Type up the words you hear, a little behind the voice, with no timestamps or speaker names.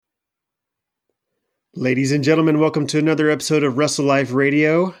Ladies and gentlemen, welcome to another episode of Wrestle Life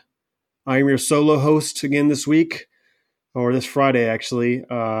Radio. I am your solo host again this week, or this Friday actually,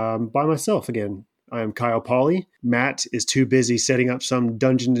 by myself again. I am Kyle Pauly. Matt is too busy setting up some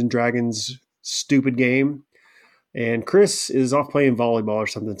Dungeons and Dragons stupid game, and Chris is off playing volleyball or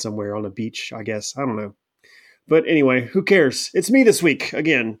something somewhere on a beach, I guess. I don't know. But anyway, who cares? It's me this week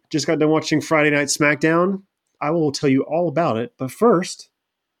again. Just got done watching Friday Night SmackDown. I will tell you all about it, but first,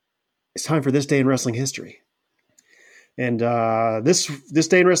 it's time for This Day in Wrestling History. And this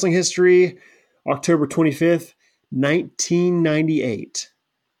day in wrestling history, October 25th, 1998.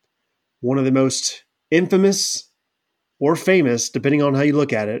 One of the most infamous or famous, depending on how you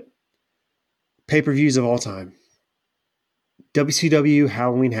look at it, pay-per-views of all time. WCW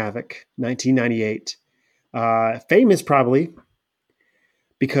Halloween Havoc, 1998. Famous probably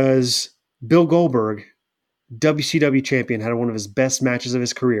because Bill Goldberg, WCW champion, had one of his best matches of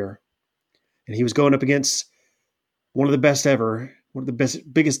his career. And he was going up against one of the best ever, one of the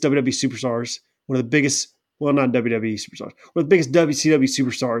biggest WWE superstars, one of the biggest, well, not WWE superstars, one of the biggest WCW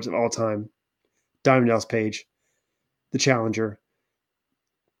superstars of all time, Diamond Dallas Page, the challenger.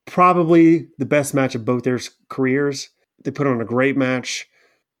 Probably the best match of both their careers. They put on a great match.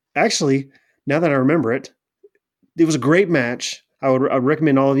 Actually, now that I remember it, it was a great match. I would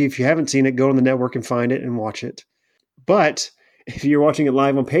recommend all of you, if you haven't seen it, go on the network and find it and watch it. But if you're watching it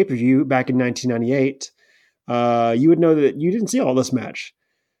live on pay-per-view back in 1998, you would know that you didn't see all this match.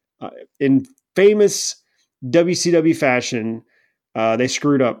 In famous WCW fashion, they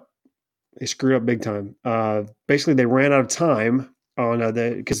screwed up. They screwed up big time. Basically, they ran out of time on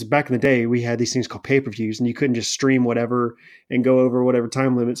because back in the day, we had these things called pay-per-views, and you couldn't just stream whatever and go over whatever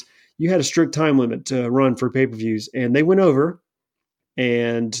time limits. You had a strict time limit to run for pay-per-views, and they went over,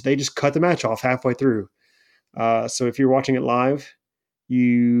 and they just cut the match off halfway through. So if you're watching it live,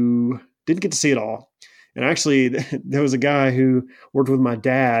 you didn't get to see it all. And actually, there was a guy who worked with my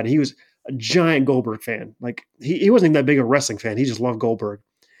dad. He was a giant Goldberg fan. Like he wasn't even that big a wrestling fan. He just loved Goldberg,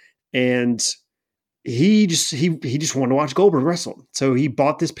 and he just wanted to watch Goldberg wrestle. So he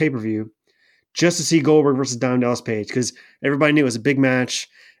bought this pay-per-view just to see Goldberg versus Diamond Dallas Page because everybody knew it was a big match.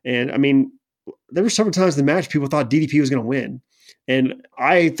 And I mean, there were several times in the match people thought DDP was going to win, and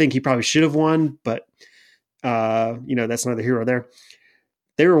I think he probably should have won, but that's neither here nor there.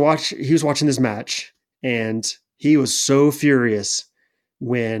 He was watching this match, and he was so furious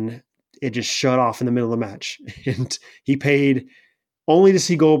when it just shut off in the middle of the match. And he paid only to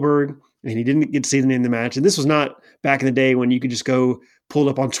see Goldberg, and he didn't get to see the name of the match. And this was not back in the day when you could just go pull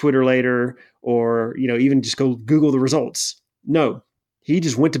it up on Twitter later or, even just go Google the results. No, he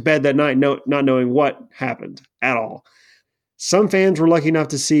just went to bed that night not knowing what happened at all. Some fans were lucky enough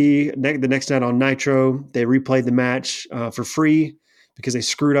to see the next night on Nitro. They replayed the match for free because they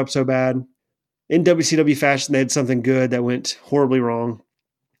screwed up so bad. In WCW fashion, they had something good that went horribly wrong.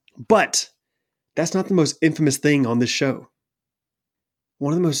 But that's not the most infamous thing on this show.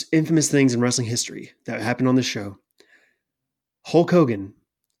 One of the most infamous things in wrestling history that happened on this show, Hulk Hogan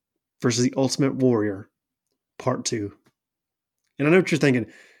versus the Ultimate Warrior, Part 2. And I know what you're thinking.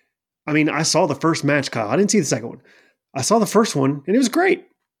 I mean, I saw the first match, Kyle. I didn't see the second one. I saw the first one, and it was great.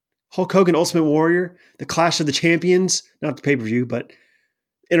 Hulk Hogan, Ultimate Warrior, the Clash of the Champions, not the pay-per-view, but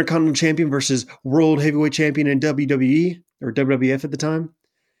Intercontinental Champion versus World Heavyweight Champion in WWE, or WWF at the time.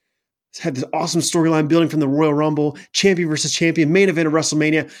 It's had this awesome storyline building from the Royal Rumble, champion versus champion, main event of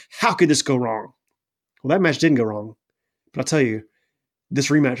WrestleMania. How could this go wrong? Well, that match didn't go wrong. But I'll tell you, this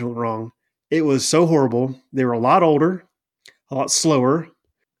rematch went wrong. It was so horrible. They were a lot older, a lot slower,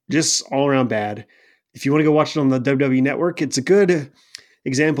 just all around bad. If you want to go watch it on the WWE Network, it's a good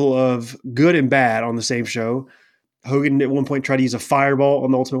example of good and bad on the same show. Hogan at one point tried to use a fireball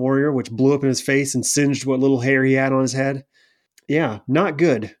on the Ultimate Warrior, which blew up in his face and singed what little hair he had on his head. Yeah, not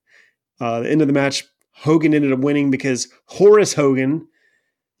good. The end of the match, Hogan ended up winning because Horace Hogan,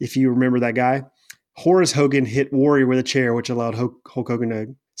 if you remember that guy, Horace Hogan hit Warrior with a chair, which allowed Hulk Hogan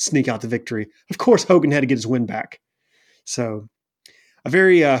to sneak out the victory. Of course, Hogan had to get his win back. So a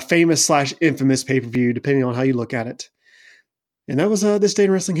very famous / infamous pay-per-view, depending on how you look at it. And that was This Day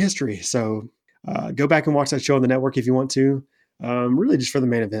in Wrestling History. So go back and watch that show on the network if you want to. Really just for the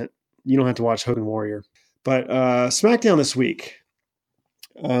main event. You don't have to watch Hogan Warrior. But SmackDown this week.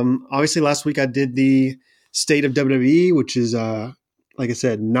 Obviously, last week I did the State of WWE, which is, like I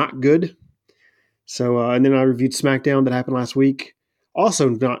said, not good. So, and then I reviewed SmackDown that happened last week. Also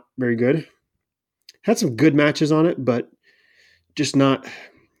not very good. Had some good matches on it, but just not.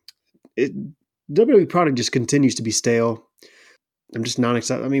 WWE product just continues to be stale. I'm just not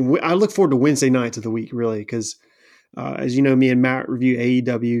excited. I mean, I look forward to Wednesday nights of the week, really, because as you know, me and Matt review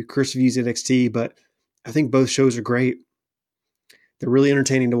AEW, Chris reviews NXT, but I think both shows are great. They're really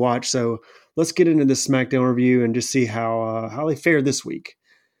entertaining to watch. So let's get into this SmackDown review and just see how they fared this week.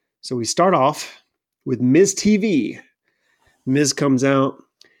 So we start off with Miz TV. Miz comes out,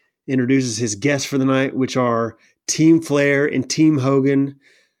 introduces his guests for the night, which are Team Flair and Team Hogan,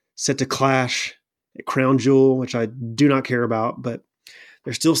 set to clash at Crown Jewel, which I do not care about, but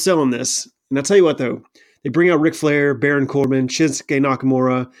they're still selling this. And I'll tell you what, though, they bring out Ric Flair, Baron Corbin, Shinsuke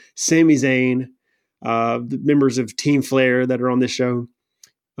Nakamura, Sami Zayn, the members of Team Flair that are on this show.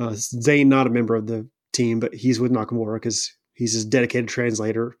 Zayn, not a member of the team, but he's with Nakamura because he's his dedicated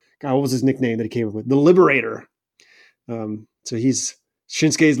translator. God, what was his nickname that he came up with? The Liberator. So he's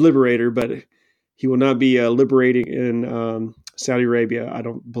Shinsuke's Liberator, but he will not be liberating in Saudi Arabia, I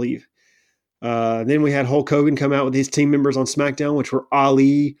don't believe. Then we had Hulk Hogan come out with his team members on SmackDown, which were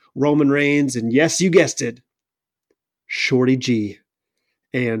Ali, Roman Reigns, and yes, you guessed it, Shorty G.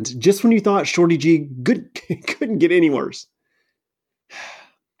 And just when you thought Shorty G couldn't get any worse,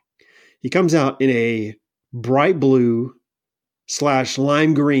 he comes out in a bright blue /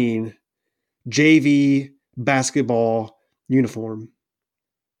 lime green JV basketball uniform.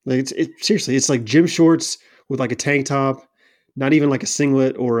 Like seriously, it's like gym shorts with like a tank top, not even like a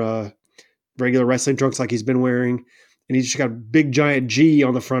singlet or a regular wrestling trunks like he's been wearing. And he's just got a big giant G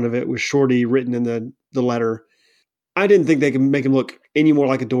on the front of it with Shorty written in the letter. I didn't think they could make him look any more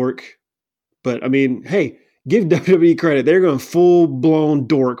like a dork. But I mean, hey, give WWE credit. They're going full-blown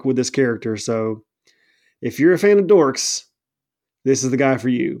dork with this character. So if you're a fan of dorks, this is the guy for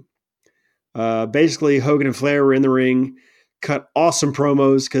you. Basically, Hogan and Flair were in the ring, cut awesome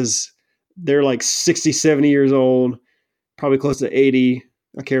promos because they're like 60, 70 years old, probably close to 80.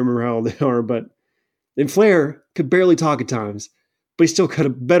 I can't remember how old they are, but and Flair could barely talk at times, but he still cut a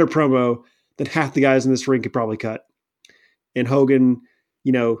better promo than half the guys in this ring could probably cut. And Hogan,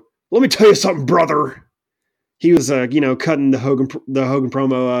 let me tell you something, brother. He was, cutting the Hogan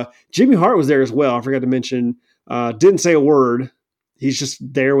promo. Jimmy Hart was there as well. I forgot to mention. Didn't say a word. He's just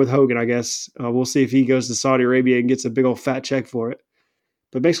there with Hogan, I guess. We'll see if he goes to Saudi Arabia and gets a big old fat check for it.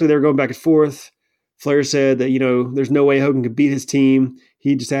 But basically, they were going back and forth. Flair said that, there's no way Hogan could beat his team.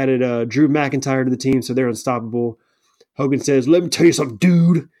 He just added Drew McIntyre to the team, so they're unstoppable. Hogan says, let me tell you something,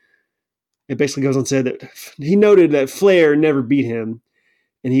 dude. It basically goes on and said that he noted that Flair never beat him.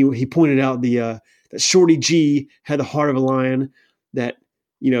 And he pointed out that Shorty G had the heart of a lion, that,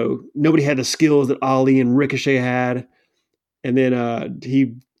 nobody had the skills that Ali and Ricochet had. And then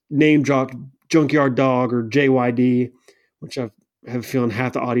he name-dropped Junkyard Dog or JYD, which I have a feeling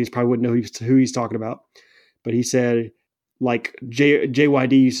half the audience probably wouldn't know who he's talking about. But he said, like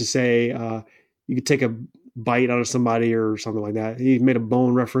JYD used to say, you could take a bite out of somebody or something like that. He made a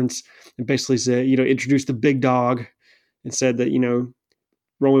bone reference and basically said, introduced the big dog and said that,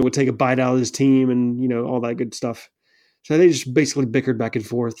 Roman would take a bite out of his team and, all that good stuff. So they just basically bickered back and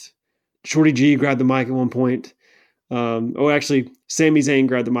forth. Shorty G grabbed the mic at one point. Actually, Sami Zayn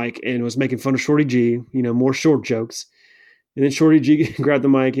grabbed the mic and was making fun of Shorty G, more short jokes. And then Shorty G grabbed the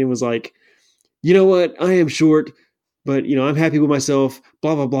mic and was like, you know what? I am short, but, I'm happy with myself,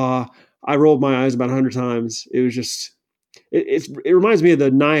 blah, blah, blah. I rolled my eyes about 100 times. It was just, it reminds me of the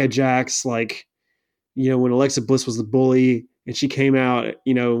Nia Jax, like, when Alexa Bliss was the bully and she came out,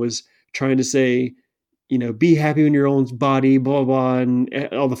 was trying to say, be happy in your own body, blah, blah, and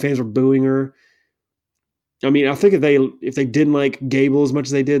all the fans were booing her. I mean, I think if they didn't like Gable as much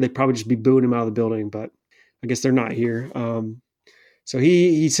as they did, they'd probably just be booing him out of the building, but I guess they're not here. So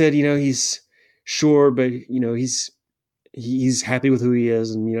he said, he's sure, but, he's happy with who he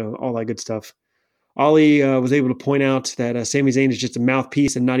is and, all that good stuff. Ali was able to point out that Sami Zayn is just a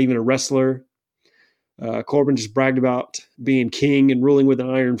mouthpiece and not even a wrestler. Corbin just bragged about being king and ruling with an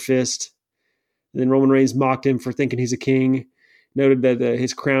iron fist. And then Roman Reigns mocked him for thinking he's a king, noted that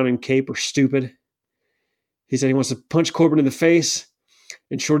his crown and cape are stupid. He said he wants to punch Corbin in the face.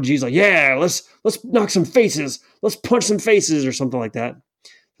 And Shorty G's like, yeah, let's knock some faces. Let's punch some faces or something like that.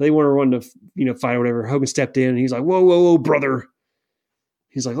 They want everyone to, fight or whatever. Hogan stepped in and he's like, whoa, whoa, whoa, brother.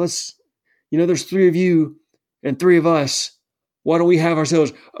 He's like, there's 3 of you and 3 of us. Why don't we have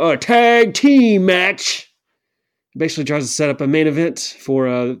ourselves a tag team match? Basically tries to set up a main event for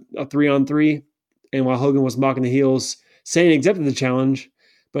a 3-on-3. And while Hogan was mocking the heels, Zayn accepted the challenge,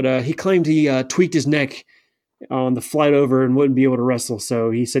 but he claimed he tweaked his neck on the flight over and wouldn't be able to wrestle.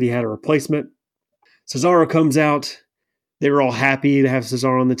 So he said he had a replacement. Cesaro comes out. They were all happy to have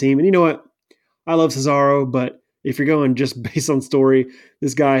Cesaro on the team. And you know what? I love Cesaro, but if you're going just based on story,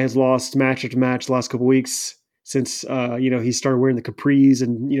 this guy has lost match after match the last couple weeks since, he started wearing the capris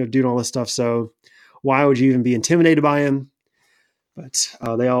and, doing all this stuff. So why would you even be intimidated by him? But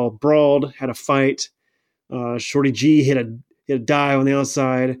they all brawled, had a fight. Shorty G hit a dive on the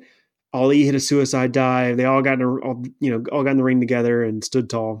outside. Ali hit a suicide dive. They all got in the ring together and stood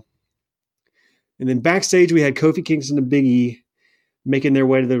tall. And then backstage, we had Kofi Kingston and Big E making their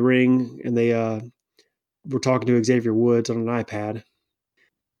way to the ring, and they were talking to Xavier Woods on an iPad.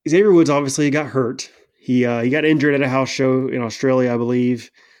 Xavier Woods obviously got hurt. He got injured at a house show in Australia, I believe.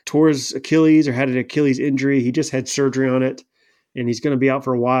 Tore his Achilles or had an Achilles injury. He just had surgery on it, and he's going to be out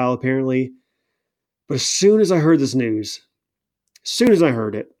for a while, apparently. But as soon as I heard this news,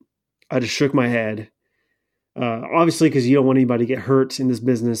 I just shook my head. Obviously, because you don't want anybody to get hurt in this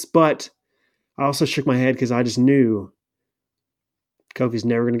business, but I also shook my head because I just knew Kofi's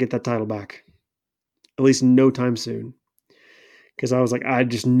never going to get that title back. At least no time soon. Because I was like, I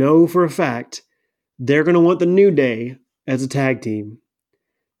just know for a fact they're going to want the New Day as a tag team.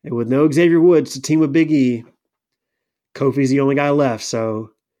 And with no Xavier Woods to team with Big E, Kofi's the only guy left.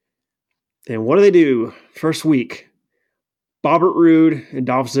 So, and what do? First week, Robert Roode and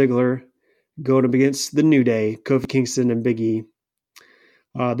Dolph Ziggler going up against the New Day, Kofi Kingston and Big E.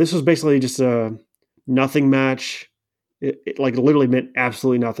 This was basically just a nothing match. It like literally meant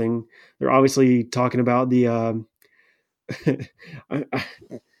absolutely nothing. They're obviously talking about the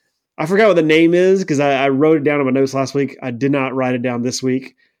I forgot what the name is because I wrote it down in my notes last week. I did not write it down this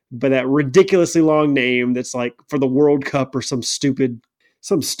week. But that ridiculously long name that's like for the World Cup or something stupid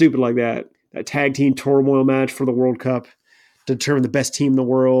like that. That tag team turmoil match for the World Cup to determine the best team in the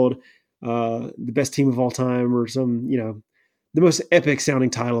world, the best team of all time, or some, the most epic sounding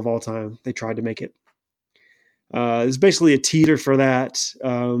title of all time. They tried to make it. It's basically a teeter for that.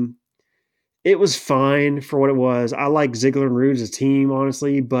 It was fine for what it was. I like Ziggler and Roode as a team,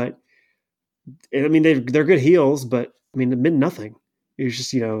 honestly, but I mean, they're good heels, but I mean, it meant nothing. It was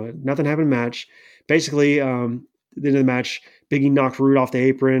just, nothing happened in the match. Basically, the end of the match, Big E knocked Roode off the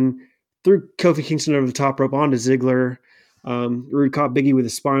apron, threw Kofi Kingston over the top rope onto Ziggler. Roode caught Big E with a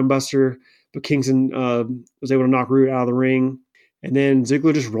spine buster, but Kingston was able to knock Roode out of the ring. And then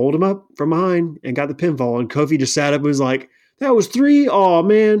Ziggler just rolled him up from behind and got the pinfall. And Kofi just sat up and was like, that was 3? Oh,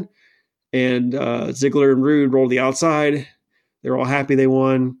 man. And Ziggler and Roode rolled the outside. They're all happy they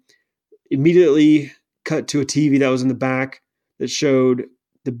won. Immediately cut to a TV that was in the back that showed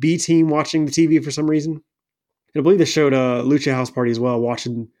the B team watching the TV for some reason. And I believe they showed Lucha House Party as well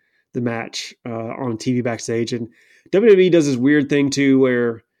watching the match on TV backstage. And WWE does this weird thing too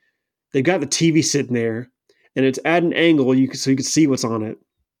where they've got the TV sitting there and it's at an angle so you can see what's on it.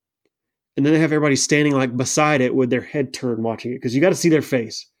 And then they have everybody standing like beside it with their head turned watching it because you got to see their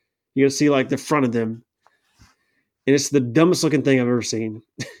face. You got to see like the front of them. And it's the dumbest looking thing I've ever seen.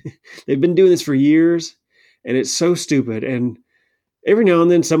 They've been doing this for years and it's so stupid. And every now and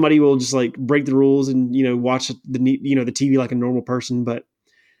then somebody will just like break the rules and, watch the TV like a normal person, but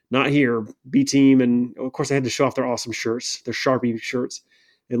not here. B team. And of course they had to show off their awesome shirts, their Sharpie shirts.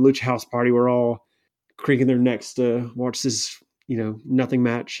 And Lucha House Party were all cranking their necks to watch this, nothing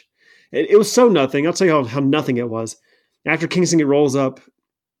match. It was so nothing. I'll tell you how nothing it was. After Kingston rolls up,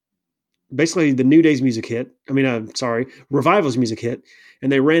 basically the New Day's music hit. Revival's music hit.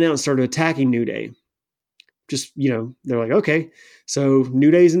 And they ran out and started attacking New Day. Just, they're like, okay. So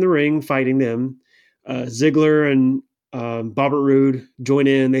New Day's in the ring fighting them. Ziggler and Robert Roode join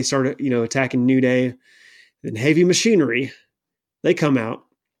in. They start, attacking New Day. Then Heavy Machinery, they come out.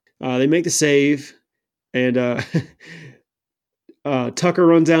 They make the save. And Tucker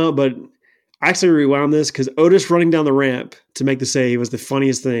runs out, but I actually rewound this because Otis running down the ramp to make the save was the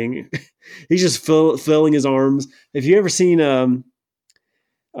funniest thing. He's just flailing his arms. If you ever seen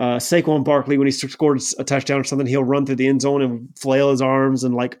Saquon Barkley, when he scored a touchdown or something, he'll run through the end zone and flail his arms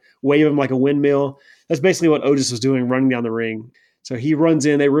and like wave him like a windmill. That's basically what Otis was doing running down the ring. So he runs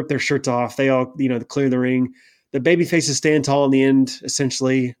in, they rip their shirts off. They all, clear the ring. The baby faces stand tall in the end,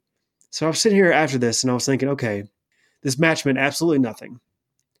 essentially. So I was sitting here after this and I was thinking, okay, this match meant absolutely nothing.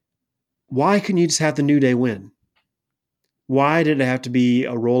 Why couldn't you just have the New Day win? Why did it have to be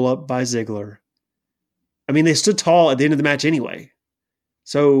a roll-up by Ziggler? I mean, they stood tall at the end of the match anyway.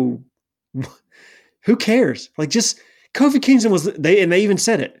 So who cares? Like, just Kofi Kingston they even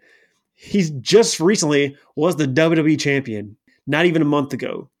said it. He's just recently was the WWE champion, not even a month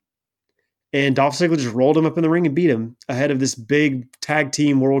ago. And Dolph Ziggler just rolled him up in the ring and beat him ahead of this big tag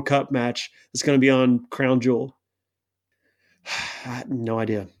team World Cup match that's going to be on Crown Jewel. I have no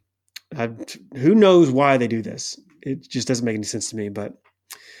idea. Who knows why they do this? It just doesn't make any sense to me. But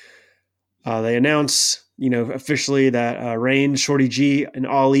they announce, officially that Reigns, Shorty G, and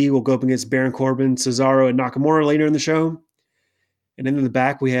Ali will go up against Baron Corbin, Cesaro, and Nakamura later in the show. And then in the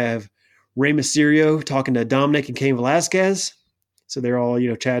back, we have Rey Mysterio talking to Dominic and Cain Velasquez. So they're all,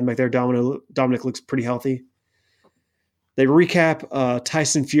 chatting back there. Dominic looks pretty healthy. They recap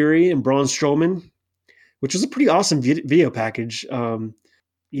Tyson Fury and Braun Strowman, which was a pretty awesome video package. I've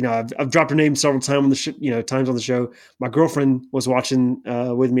dropped her name several times on the show. My girlfriend was watching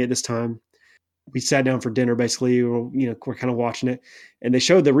with me at this time. We sat down for dinner, basically. We're kind of watching it, and they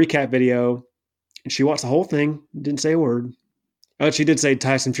showed the recap video, and she watched the whole thing, didn't say a word. She did say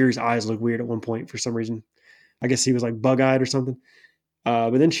Tyson Fury's eyes look weird at one point for some reason. I guess he was like bug-eyed or something.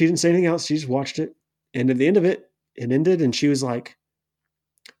 But then she didn't say anything else. She just watched it, and at the end of it, it ended, and she was like,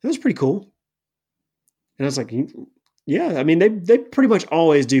 "That was pretty cool." And I was like, "Yeah, I mean, they pretty much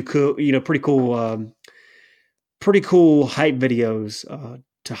always do cool, pretty cool hype videos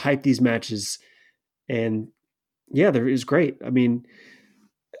to hype these matches." And yeah, it was great. I mean,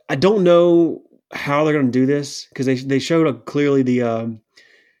 I don't know how they're going to do this because they showed clearly the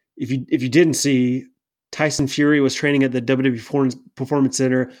if you didn't see, Tyson Fury was training at the WWE Performance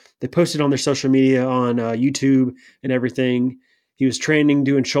Center. They posted on their social media on YouTube and everything. He was training,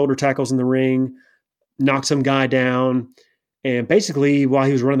 doing shoulder tackles in the ring, knocked some guy down, and basically while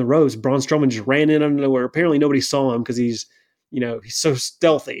he was running the ropes, Braun Strowman just ran in out of nowhere. Apparently nobody saw him because he's so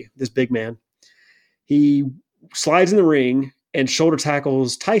stealthy, this big man. He slides in the ring and shoulder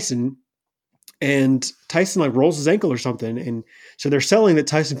tackles Tyson, and Tyson like rolls his ankle or something. And so they're selling that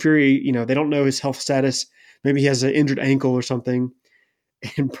Tyson Fury, they don't know his health status. Maybe he has an injured ankle or something.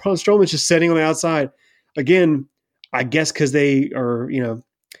 And Braun Strowman's just sitting on the outside. Again, I guess because they are,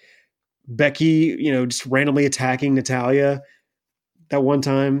 Becky, just randomly attacking Natalya. That one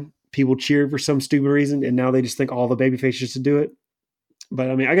time people cheered for some stupid reason, and now they just think all the babyfaces should do it.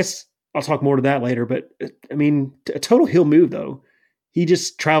 But I mean, I guess I'll talk more to that later. But I mean, a total heel move though. He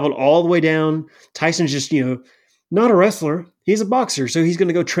just traveled all the way down. Tyson's just, not a wrestler. He's a boxer. So he's going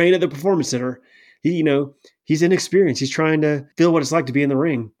to go train at the Performance Center. He's inexperienced. He's trying to feel what it's like to be in the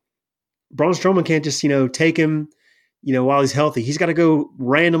ring. Braun Strowman can't just, take him, while he's healthy. He's got to go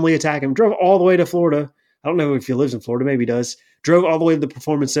randomly attack him. Drove all the way to Florida. I don't know if he lives in Florida. Maybe he does. Drove all the way to the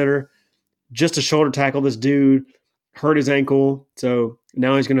Performance Center just to shoulder tackle this dude. Hurt his ankle. So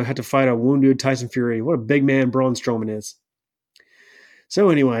now he's going to have to fight a wounded Tyson Fury. What a big man Braun Strowman is. So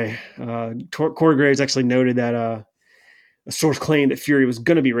anyway, Corey Graves actually noted that a source claimed that Fury was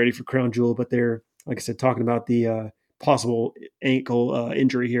going to be ready for Crown Jewel, but they're, like I said, talking about the possible ankle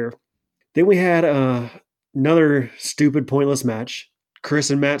injury here. Then we had another stupid, pointless match. Chris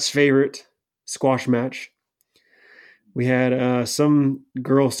and Matt's favorite squash match. We had some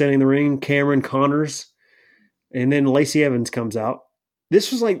girl standing in the ring, Cameron Connors, and then Lacey Evans comes out.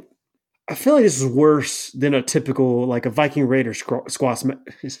 This was like, I feel like this is worse than a typical, like a Viking Raider squash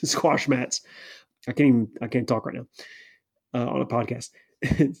match. I can't talk right now on a podcast.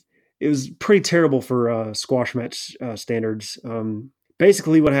 It was pretty terrible for squash match standards.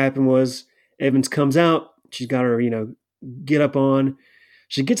 Basically what happened was Evans comes out. She's got her, get up on.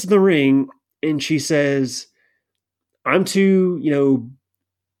 She gets in the ring and she says, I'm too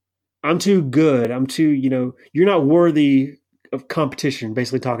good. You're not worthy of competition,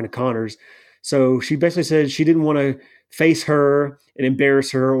 basically talking to Connors. So she basically said she didn't want to face her and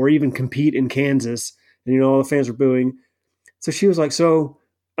embarrass her or even compete in Kansas. And, all the fans were booing. So she was like, so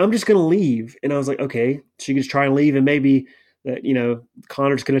I'm just going to leave. And I was like, okay, she could just try and leave and maybe that,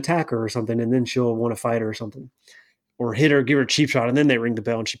 Connors can attack her or something. And then she'll want to fight her or something or hit her, give her a cheap shot. And then they ring the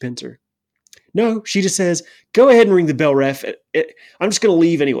bell and she pins her. No, she just says, go ahead and ring the bell, ref. I'm just going to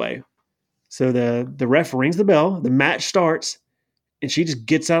leave anyway. So the ref rings the bell, the match starts, and she just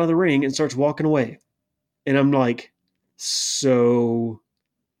gets out of the ring and starts walking away. And I'm like, so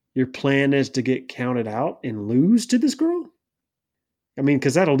your plan is to get counted out and lose to this girl? I mean,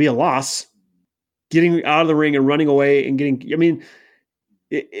 because that'll be a loss. Getting out of the ring and running away and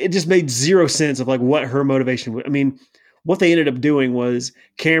it just made zero sense of like what her motivation was. I mean, what they ended up doing was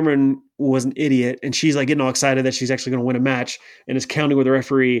Cameron was an idiot and she's like getting all excited that she's actually going to win a match and is counting with the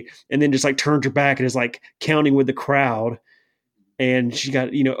referee and then just like turns her back and is like counting with the crowd. And she got,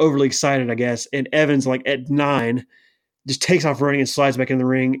 overly excited, I guess. And Evans, like at 9, just takes off running and slides back in the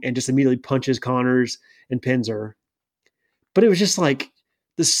ring and just immediately punches Connors and pins her. But it was just like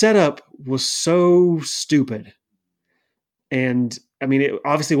the setup was so stupid. And I mean, it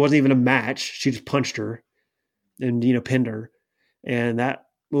obviously wasn't even a match. She just punched her and, pinned her. And that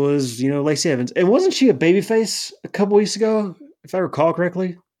was, Lacey Evans. And wasn't she a babyface a couple weeks ago, if I recall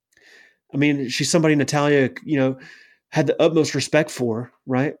correctly? I mean, she's somebody Natalya, had the utmost respect for,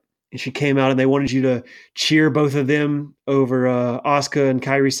 right? And she came out and they wanted you to cheer both of them over Asuka and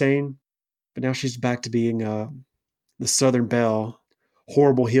Kairi Sane. But now she's back to being the Southern Belle,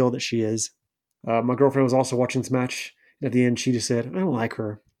 horrible heel that she is. My girlfriend was also watching this match. At the end, she just said, I don't like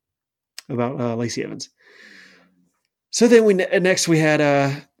her, about Lacey Evans. So then next we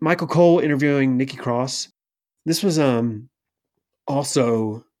had Michael Cole interviewing Nikki Cross. This was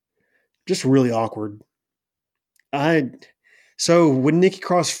also just really awkward. So when Nikki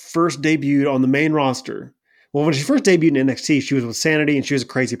Cross first debuted on the main roster, well, when she first debuted in NXT, she was with Sanity and she was a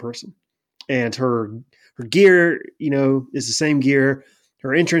crazy person. And her gear, is the same gear.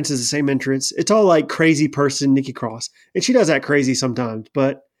 Her entrance is the same entrance. It's all like crazy person Nikki Cross. And she does act crazy sometimes.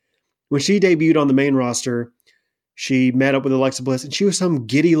 But when she debuted on the main roster, she met up with Alexa Bliss, and she was some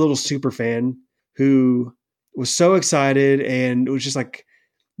giddy little super fan who was so excited, and it was just like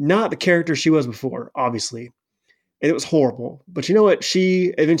not the character she was before, obviously. And it was horrible. But you know what?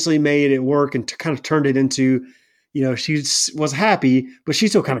 She eventually made it work and kind of turned it into, she was happy, but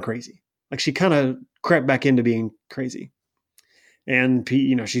she's still kind of crazy. Like she kind of crept back into being crazy. And,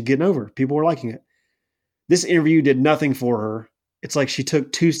 she's getting over. People were liking it. This interview did nothing for her. It's like she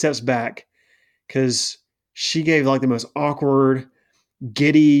took 2 steps back because she gave like the most awkward,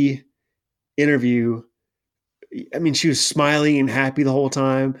 giddy interview. I mean, she was smiling and happy the whole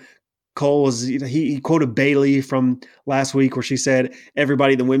time. Cole was, he quoted Bayley from last week where she said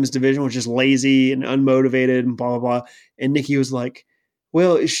everybody in the women's division was just lazy and unmotivated and blah, blah, blah. And Nikki was like,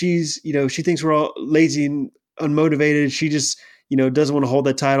 well, she thinks we're all lazy and unmotivated. She just, doesn't want to hold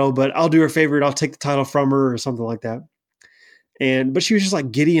that title, but I'll do her a favor. I'll take the title from her or something like that. But she was just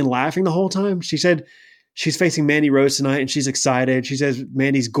like giddy and laughing the whole time. She said she's facing Mandy Rose tonight and she's excited. She says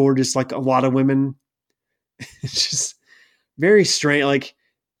Mandy's gorgeous like a lot of women. It's just very strange, like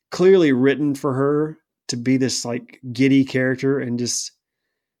clearly written for her to be this like giddy character and just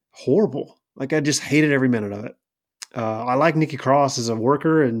horrible. Like I just hated every minute of it. I like Nikki Cross as a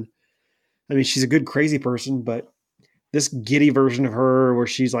worker, and I mean she's a good crazy person, but this giddy version of her where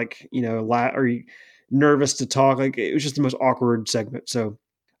she's like, or nervous to talk, like it was just the most awkward segment. So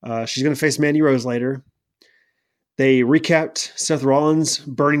she's going to face Mandy Rose later. They recapped Seth Rollins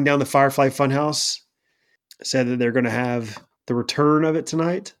burning down the Firefly Funhouse, said that they're going to have the return of it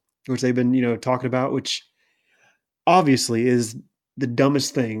tonight, which they've been, talking about, which obviously is the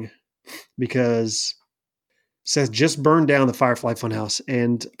dumbest thing because Seth just burned down the Firefly Funhouse,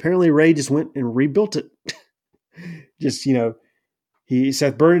 and apparently Ray just went and rebuilt it. Just,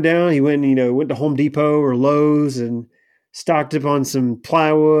 Seth burned it down. He went to Home Depot or Lowe's and stocked up on some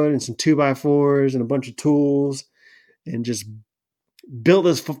plywood and some 2x4s and a bunch of tools and just built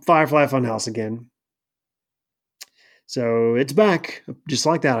this Firefly Funhouse again. So it's back, just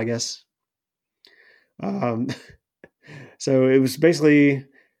like that, I guess. So it was basically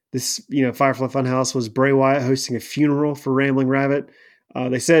this, Firefly Funhouse was Bray Wyatt hosting a funeral for Rambling Rabbit.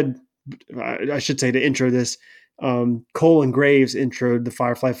 They said, I should say to intro this, Cole and Graves introed the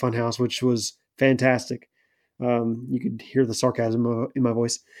Firefly Funhouse, which was fantastic. You could hear the sarcasm in my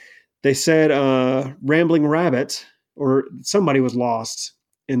voice. They said Rambling Rabbit or somebody was lost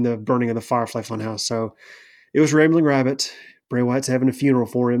in the burning of the Firefly Funhouse. So it was Rambling Rabbit. Bray Wyatt's having a funeral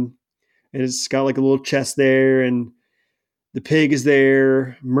for him. And it's got like a little chest there, and the pig is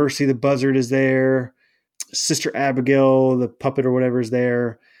there. Mercy the buzzard is there. Sister Abigail, the puppet or whatever, is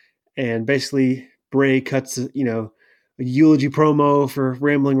there. And basically Bray cuts, a eulogy promo for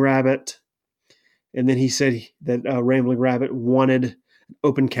Rambling Rabbit. And then he said that Rambling Rabbit wanted an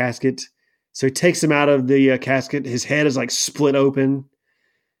open casket. So he takes him out of the casket. His head is like split open.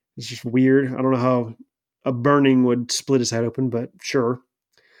 It's just weird. I don't know how a burning would split his head open, but sure.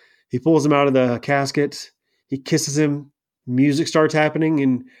 He pulls him out of the casket. He kisses him. Music starts happening,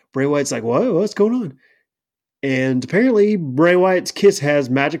 and Bray Wyatt's like, "What? What's going on?" And apparently, Bray Wyatt's kiss has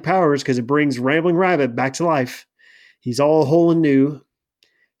magic powers because it brings Rambling Rabbit back to life. He's all whole and new,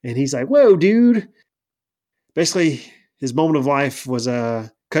 and he's like, "Whoa, dude!" Basically, his moment of life was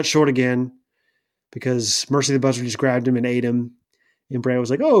cut short again because Mercy the Buzzard just grabbed him and ate him, and Bray was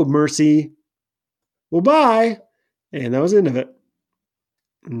like, "Oh, Mercy, well, bye," and that was the end of it.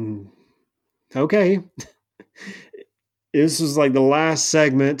 Okay. This was like the last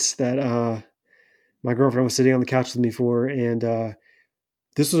segment that my girlfriend was sitting on the couch with me for, and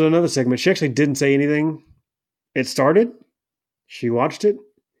this was another segment. She actually didn't say anything. It started, she watched it,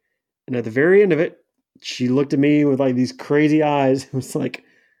 and at the very end of it, she looked at me with like these crazy eyes. It was like,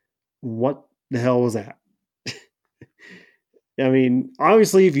 what the hell was that? I mean,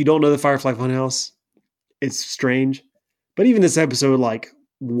 obviously, if you don't know the Firefly Funhouse, it's strange. But even this episode, like,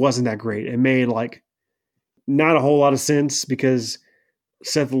 wasn't that great. It made like not a whole lot of sense because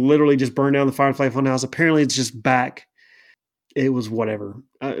Seth literally just burned down the Firefly Funhouse. Apparently, it's just back. It was whatever.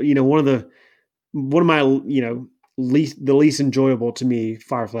 One of my the least enjoyable to me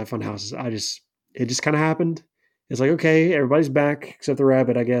Firefly Funhouses. It just kind of happened. It's like, okay, everybody's back except the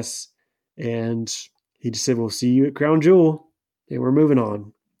rabbit, I guess. And he just said, we'll see you at Crown Jewel. And we're moving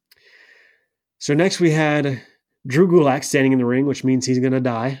on. So next we had Drew Gulak standing in the ring, which means he's going to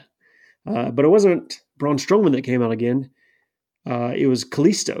die. But it wasn't Braun Strowman that came out again. It was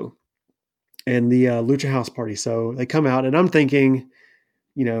Kalisto and the Lucha House Party. So they come out, and I'm thinking,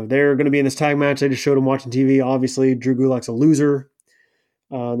 they're going to be in this tag match. They just showed them watching TV. Obviously, Drew Gulak's a loser.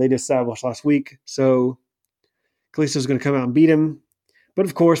 They just established last week. So Kalisto's going to come out and beat him. But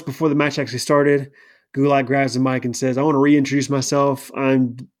of course, before the match actually started, Gulak grabs the mic and says, I want to reintroduce myself.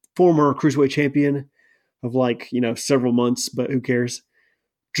 I'm former Cruiserweight champion of several months, but who cares?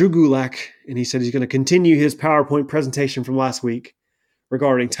 Drew Gulak, and he said he's going to continue his PowerPoint presentation from last week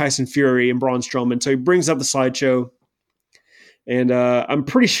regarding Tyson Fury and Braun Strowman. So he brings up the slideshow, and I'm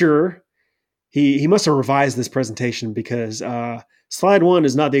pretty sure he must have revised this presentation because slide 1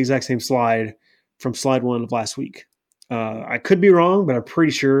 is not the exact same slide from slide 1 of last week. I could be wrong, but I'm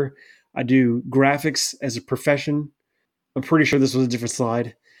pretty sure I do graphics as a profession. I'm pretty sure this was a different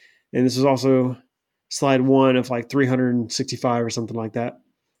slide. And this was also slide 1 of 365 or something like that.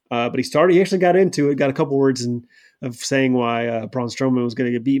 But he actually got into it, got a couple words of saying why Braun Strowman was going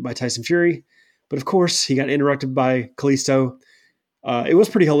to get beat by Tyson Fury. But of course, he got interrupted by Kalisto. It was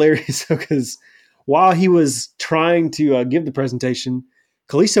pretty hilarious because while he was trying to give the presentation,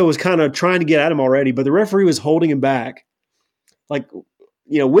 Kalisto was kind of trying to get at him already, but the referee was holding him back.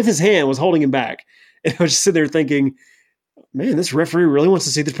 With his hand was holding him back. And I was just sitting there thinking, man, this referee really wants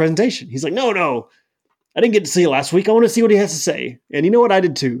to see this presentation. He's like, no, I didn't get to see it last week. I want to see what he has to say. And you know what? I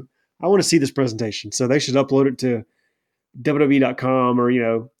did too. I want to see this presentation. So they should upload it to WWE.com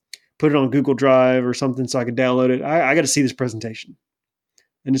or, put it on Google Drive or something so I can download it. I got to see this presentation.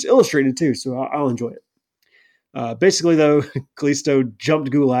 And it's illustrated too, so I'll enjoy it. Basically, though, Kalisto jumped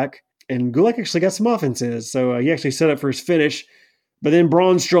Gulak, and Gulak actually got some offenses. So he actually set up for his finish. But then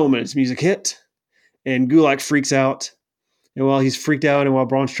Braun Strowman's music hit, and Gulak freaks out. And while he's freaked out and while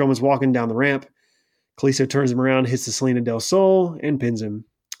Braun Strowman's walking down the ramp, Kalisto turns him around, hits the Selena Del Sol, and pins him.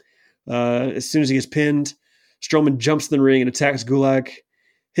 As soon as he gets pinned, Strowman jumps in the ring and attacks Gulak,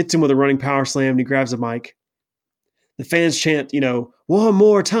 hits him with a running power slam, and he grabs the mic. The fans chant, one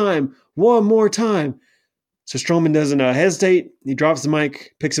more time, one more time. So Strowman doesn't hesitate. He drops the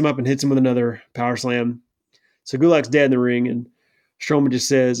mic, picks him up, and hits him with another power slam. So Gulak's dead in the ring, and Strowman just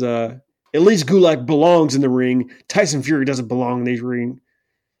says, at least Gulak belongs in the ring. Tyson Fury doesn't belong in the ring.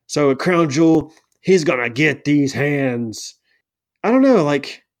 So at Crown Jewel, he's going to get these hands. I don't know,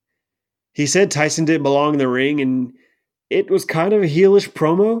 he said Tyson didn't belong in the ring, and it was kind of a heelish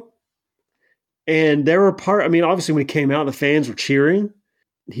promo. And there were obviously when he came out, the fans were cheering.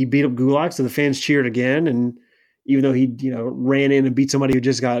 He beat up Gulak, so the fans cheered again. And even though he, ran in and beat somebody who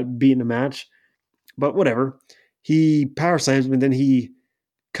just got beat in a match, but whatever, he power slams him and then he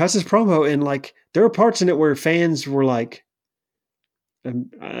cuts his promo. And there were parts in it where fans were like,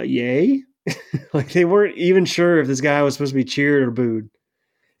 yay? They weren't even sure if this guy was supposed to be cheered or booed.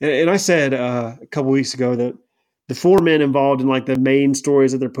 And I said a couple weeks ago that the 4 men involved in the main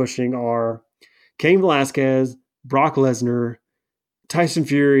stories that they're pushing are Cain Velasquez, Brock Lesnar, Tyson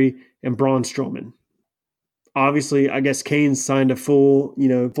Fury, and Braun Strowman. Obviously, I guess Cain signed a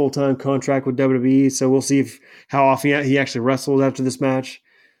full-time contract with WWE, so we'll see how often he actually wrestles after this match.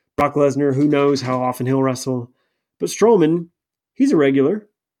 Brock Lesnar, who knows how often he'll wrestle. But Strowman, he's a regular.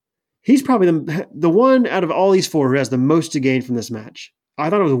 He's probably the one out of all these 4 who has the most to gain from this match. I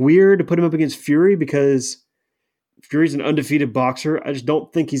thought it was weird to put him up against Fury because Fury's an undefeated boxer. I just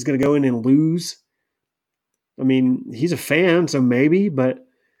don't think he's going to go in and lose. He's a fan, so maybe, but,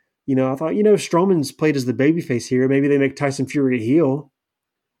 I thought, Strowman's played as the babyface here. Maybe they make Tyson Fury a heel.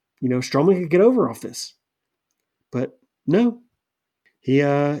 Strowman could get over off this. But no,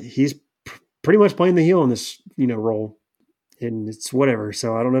 he's pretty much playing the heel in this, role. And it's whatever.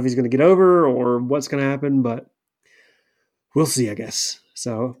 So I don't know if he's going to get over or what's going to happen, but we'll see, I guess.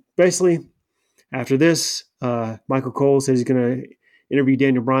 So basically, after this, Michael Cole says he's going to interview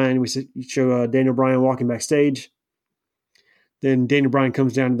Daniel Bryan. We show Daniel Bryan walking backstage. Then Daniel Bryan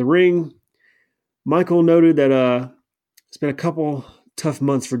comes down to the ring. Michael noted that it's been a couple tough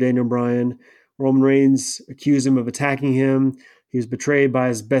months for Daniel Bryan. Roman Reigns accused him of attacking him. He was betrayed by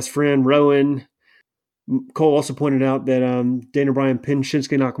his best friend, Rowan. Cole also pointed out that Daniel Bryan pinned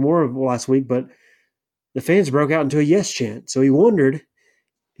Shinsuke Nakamura last week, but the fans broke out into a yes chant. So he wondered,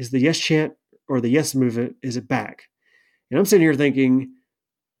 is the yes chant or the yes movement, is it back? And I'm sitting here thinking,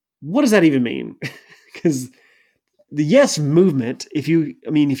 what does that even mean? Because the yes movement, if you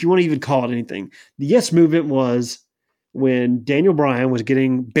want to even call it anything, the yes movement was when Daniel Bryan was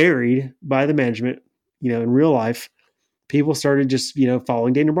getting buried by the management in real life, people started just,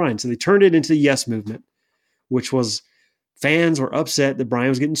 following Daniel Bryan. So they turned it into the Yes Movement, which was fans were upset that Bryan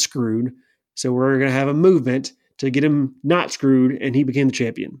was getting screwed. So we're going to have a movement to get him not screwed, and he became the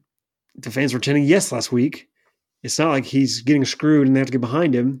champion. The fans were chanting yes last week. It's not like he's getting screwed and they have to get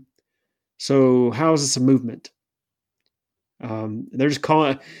behind him. So how is this a movement? They're just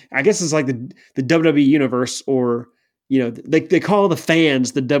calling, I guess it's like the WWE universe, or, they call the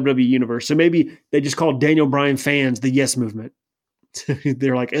fans the WWE universe. So maybe they just call Daniel Bryan fans the Yes Movement.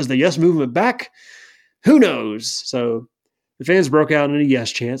 They're like, is the Yes Movement back? Who knows? So the fans broke out in a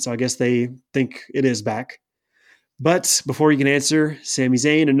yes chant. So I guess they think it is back. But before you can answer, Sami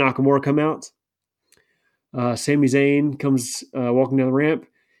Zayn and Nakamura come out. Sami Zayn comes walking down the ramp,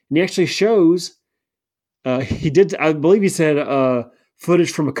 and he actually shows. He did, I believe he said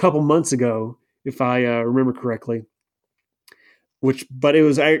footage from a couple months ago, if I remember correctly. But it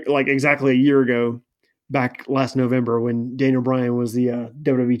was like exactly a year ago, back last November, when Daniel Bryan was the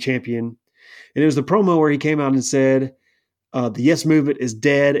WWE champion. And it was the promo where he came out and said, the Yes Movement is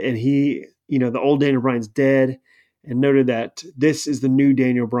dead, and he, the old Daniel Bryan's dead, and noted that this is the new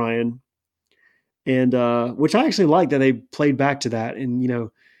Daniel Bryan. And which I actually like that they played back to that.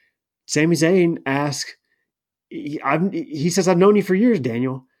 And, Sami Zayn asked, he says, I've known you for years,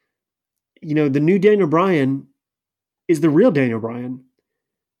 Daniel. The new Daniel Bryan is the real Daniel Bryan.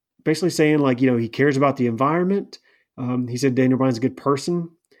 Basically saying, like, he cares about the environment. He said Daniel Bryan's a good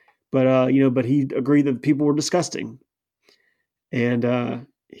person, but he agreed that people were disgusting. And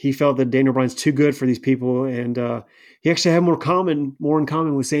he felt that Daniel Bryan's too good for these people. And he actually had more in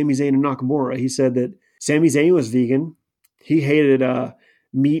common with Sami Zayn and Nakamura. He said that Sami Zayn was vegan. He hated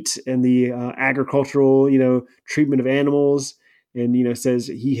meat and the agricultural, treatment of animals, and, says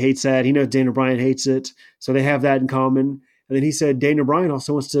he hates that. He knows Daniel Bryan hates it. So they have that in common. And then he said Daniel Bryan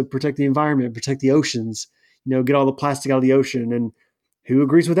also wants to protect the environment, protect the oceans, get all the plastic out of the ocean. And who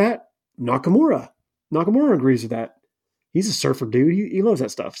agrees with that? Nakamura. Nakamura agrees with that. He's a surfer dude. He loves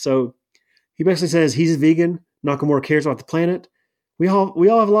that stuff. So he basically says he's a vegan. Nakamura cares about the planet. We all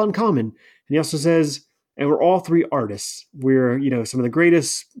have a lot in common. And he also says, and we're all three artists. We're, some of the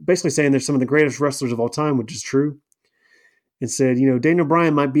greatest, basically saying they're some of the greatest wrestlers of all time, which is true. And said, Daniel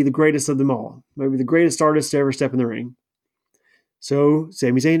Bryan might be the greatest of them all. Might be the greatest artist to ever step in the ring. So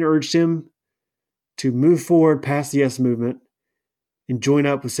Sami Zayn urged him to move forward past the Yes Movement and join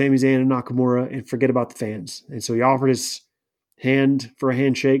up with Sami Zayn and Nakamura and forget about the fans. And so he offered his hand for a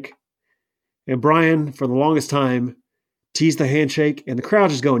handshake. And Bryan, for the longest time, teased the handshake, and the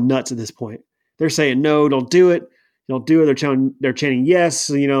crowd's just going nuts at this point. They're saying, no, don't do it. Don't do it. They're chanting yes,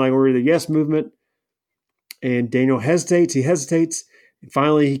 like we're the Yes Movement. And Daniel hesitates. He hesitates. And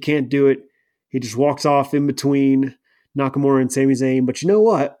finally, he can't do it. He just walks off in between Nakamura and Sami Zayn. But you know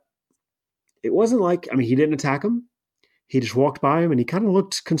what? It wasn't like, he didn't attack him. He just walked by him, and he kind of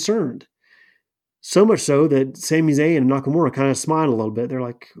looked concerned. So much so that Sami Zayn and Nakamura kind of smiled a little bit. They're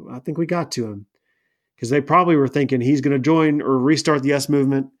like, I think we got to him. Because they probably were thinking he's going to join or restart the Yes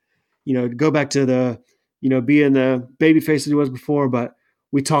Movement, go back to the, being the babyface that he was before. But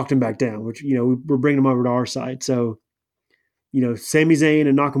we talked him back down, which, we're bringing him over to our side. So, Sami Zayn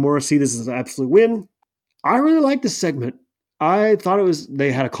and Nakamura see this as an absolute win. I really like this segment. I thought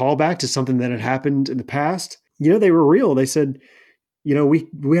they had a callback to something that had happened in the past. They were real. They said,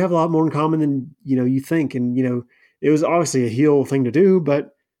 we have a lot more in common than, you think. And, it was obviously a heel thing to do,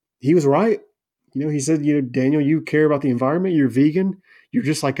 but he was right. He said, Daniel, you care about the environment. You're vegan. You're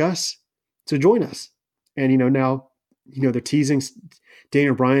just like us. So join us. And, now, they're teasing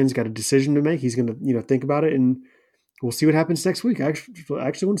Daniel Bryan's got a decision to make. He's going to, think about it, and we'll see what happens next week. I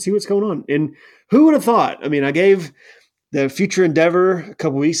actually want to see what's going on. And who would have thought? I gave the Future Endeavor a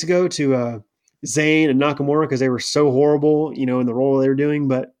couple weeks ago to Zayn and Nakamura because they were so horrible, in the role they were doing.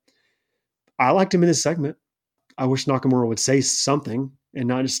 But I liked him in this segment. I wish Nakamura would say something and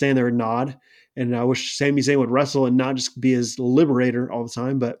not just stand there and nod. And I wish Sami Zayn would wrestle and not just be his liberator all the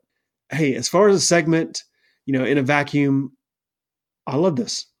time. But hey, as far as a segment, in a vacuum, I love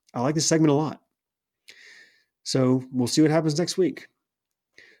this. I like this segment a lot. So we'll see what happens next week.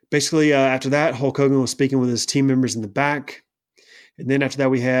 Basically, after that, Hulk Hogan was speaking with his team members in the back. And then after that,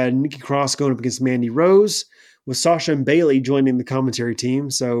 we had Nikki Cross going up against Mandy Rose, with Sasha and Bayley joining the commentary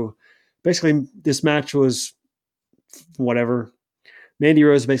team. So basically, this match was whatever. Mandy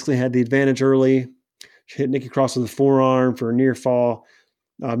Rose basically had the advantage early. She hit Nikki Cross with a forearm for a near fall.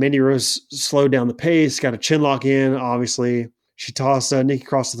 Mandy Rose slowed down the pace, got a chin lock in, obviously. She tossed Nikki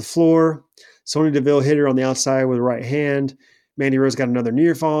Cross to the floor. Sonya Deville hit her on the outside with her right hand. Mandy Rose got another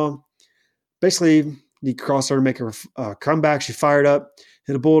near fall. Basically, Nikki Cross started making her comeback. She fired up,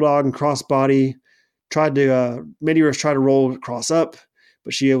 hit a bulldog and crossbody Mandy Rose tried to roll across up,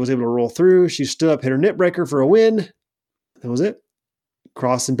 but she was able to roll through. She stood up, hit her net breaker for a win. That was it.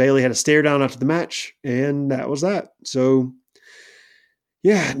 Cross and Bayley had a stare down after the match, and that was that. So,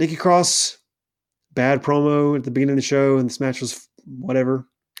 yeah, Nikki Cross, bad promo at the beginning of the show, and this match was whatever.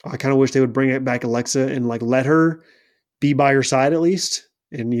 I kind of wish they would bring it back Alexa and like let her be by her side at least,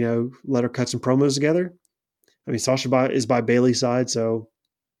 and let her cut some promos together. I mean, Sasha is by Bayley's side, so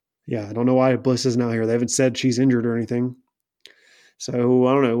yeah, I don't know why Bliss isn't out here. They haven't said she's injured or anything, so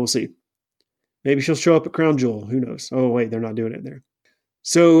I don't know. We'll see. Maybe she'll show up at Crown Jewel. Who knows? Oh wait, they're not doing it there.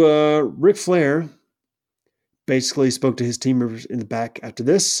 So Ric Flair basically spoke to his team members in the back after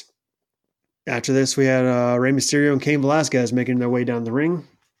this. After this, we had Rey Mysterio and Cain Velasquez making their way down the ring.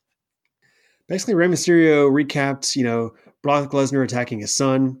 Basically, Rey Mysterio recapped, Brock Lesnar attacking his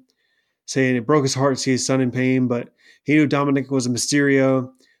son, saying it broke his heart to see his son in pain, but he knew Dominic was a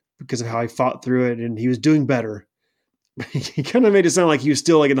Mysterio because of how he fought through it, and he was doing better. He kind of made it sound like he was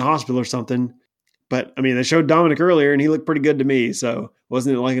still like in the hospital or something. But, I mean, they showed Dominic earlier, and he looked pretty good to me, so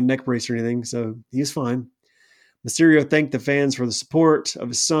wasn't like a neck brace or anything, so he's fine. Mysterio thanked the fans for the support of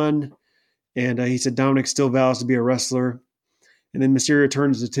his son, and he said Dominic still vows to be a wrestler. And then Mysterio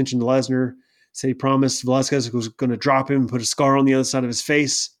turned his attention to Lesnar, said he promised Velasquez was going to drop him and put a scar on the other side of his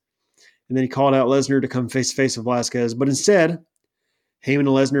face. And then he called out Lesnar to come face-to-face with Velasquez, but instead, Heyman and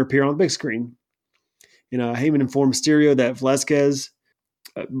Lesnar appear on the big screen. Heyman informed Mysterio that and Velasquez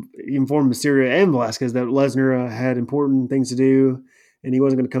that Lesnar had important things to do, and he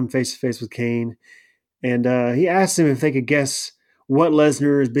wasn't going to come face-to-face with Kane. And he asked him if they could guess what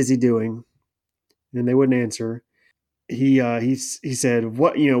Lesnar is busy doing, and they wouldn't answer. He said,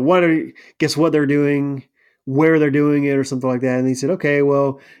 guess what they're doing, where they're doing it, or something like that. And he said, okay,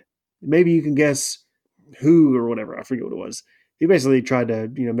 well, maybe you can guess who or whatever. I forget what it was. He basically tried to,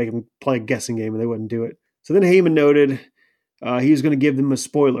 make him play a guessing game, and they wouldn't do it. So then Heyman noted he was going to give them a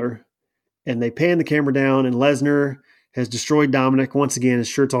spoiler, and they panned the camera down, and Lesnar has destroyed Dominic once again. His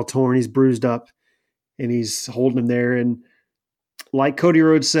shirt's all torn. He's bruised up, and he's holding him there. And like Cody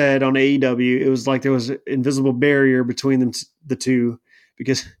Rhodes said on AEW, it was like there was an invisible barrier between them, the two,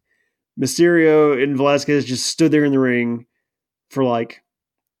 because Mysterio and Velasquez just stood there in the ring for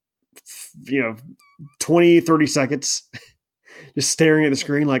 20, 30 seconds, just staring at the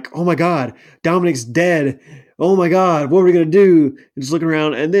screen like, oh my God, Dominic's dead. Oh my God, what are we going to do? And just looking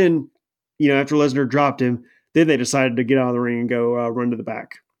around. And then, after Lesnar dropped him, then they decided to get out of the ring and go run to the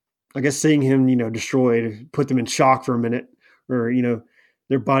back. I guess seeing him, destroyed put them in shock for a minute, or,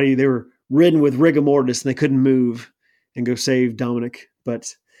 their body, they were ridden with rigor mortis and they couldn't move and go save Dominic.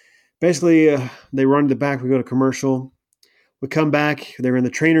 But basically, they run to the back. We go to commercial. We come back. They're in the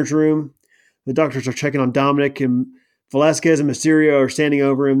trainer's room. The doctors are checking on Dominic, and Velasquez and Mysterio are standing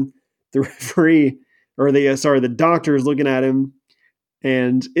over him. The referee, or the doctor is looking at him,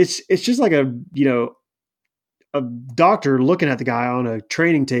 and it's just like a doctor looking at the guy on a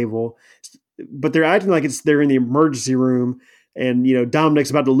training table, but they're acting like they're in the emergency room, and Dominic's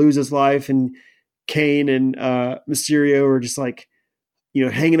about to lose his life, and Kane and Mysterio are just like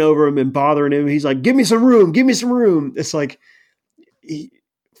hanging over him and bothering him. He's like, give me some room. It's like,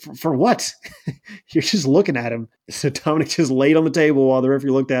 for what? You're just looking at him. So Dominic just laid on the table while the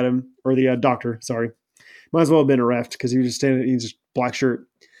referee looked at him, or the doctor, sorry. Might as well have been a ref because he was just standing, he's just black shirt.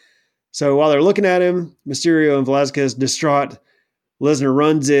 So while they're looking at him, Mysterio and Velasquez distraught, Lesnar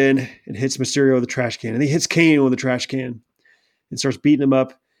runs in and hits Mysterio with a trash can. And he hits Kane with a trash can and starts beating him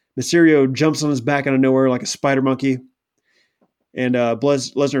up. Mysterio jumps on his back out of nowhere like a spider monkey. And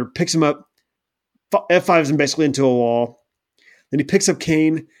Lesnar picks him up, F5s him basically into a wall. Then he picks up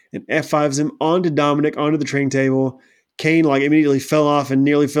Kane and F5s him onto Dominic, onto the training table. Kane immediately fell off and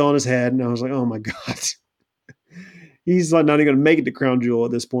nearly fell on his head. And I was like, oh my God. He's not even going to make it to Crown Jewel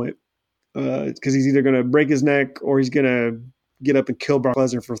at this point. Because he's either going to break his neck or he's going to get up and kill Brock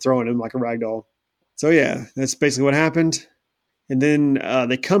Lesnar for throwing him like a rag doll. So yeah, that's basically what happened. And then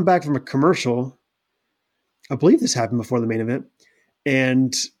they come back from a commercial. I believe this happened before the main event.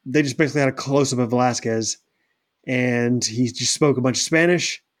 And they just basically had a close-up of Velasquez. And he just spoke a bunch of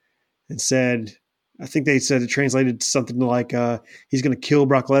Spanish and said, I think they said it translated something like he's going to kill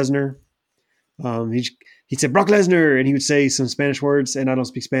Brock Lesnar. He said Brock Lesnar, and he would say some Spanish words, and I don't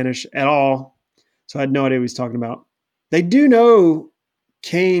speak Spanish at all, so I had no idea what he was talking about. They do know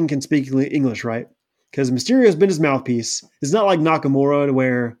Kane can speak English, right? Because Mysterio's been his mouthpiece. It's not like Nakamura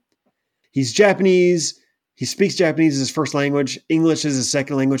where he's Japanese, he speaks Japanese as his first language, English is his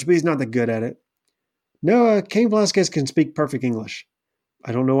second language, but he's not that good at it. No, Cain Velasquez can speak perfect English.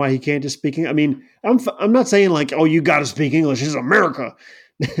 I don't know why he can't just speak English. I mean, I'm not saying like, oh, you got to speak English. This is America.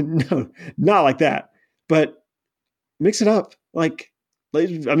 No, not like that. but mix it up. I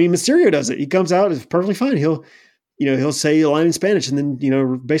mean, Mysterio does it. He comes out, it's perfectly fine. He'll say a line in Spanish and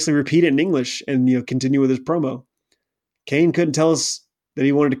then, basically repeat it in English and, continue with his promo. Kane couldn't tell us that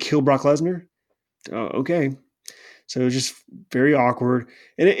he wanted to kill Brock Lesnar. Okay. So it was just very awkward.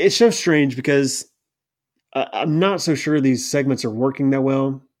 And it's so strange because I'm not so sure these segments are working that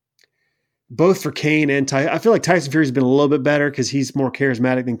well. Both for Kane and Tyson. I feel like Tyson Fury's been a little bit better because he's more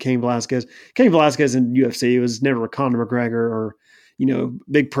charismatic than Cain Velasquez. Cain Velasquez in UFC was never a Conor McGregor or,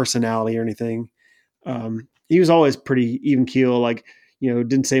 big personality or anything. He was always pretty even keel,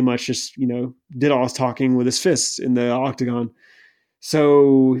 didn't say much, just, did all his talking with his fists in the octagon.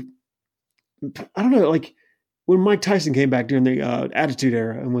 So I don't know, when Mike Tyson came back during the Attitude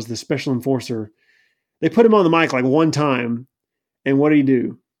Era and was the special enforcer, they put him on the mic one time, and what did he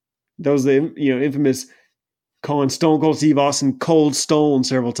do? That was the infamous calling Stone Cold Steve Austin Cold Stone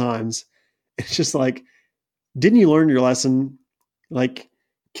several times. It's just didn't you learn your lesson?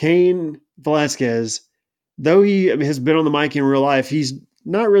 Cain Velasquez, though he has been on the mic in real life, he's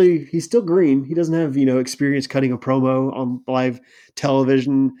still green. He doesn't have, experience cutting a promo on live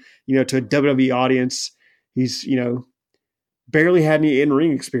television, to a WWE audience. He's, barely had any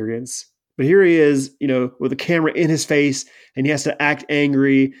in-ring experience. But here he is, with a camera in his face, and he has to act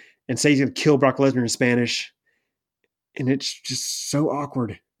angry and say he's going to kill Brock Lesnar in Spanish. And it's just so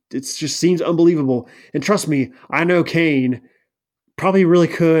awkward. It just seems unbelievable. And trust me, I know Kane probably really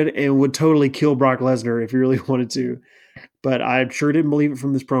could and would totally kill Brock Lesnar if he really wanted to. But I sure didn't believe it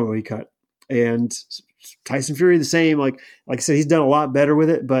from this promo he cut. And Tyson Fury the same. Like I said, he's done a lot better with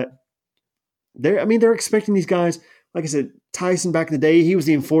it. But they're expecting these guys. Like I said, Tyson back in the day, he was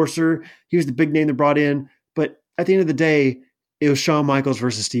the enforcer. He was the big name they brought in. But at the end of the day, it was Shawn Michaels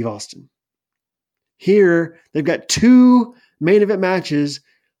versus Steve Austin. Here, they've got 2 main event matches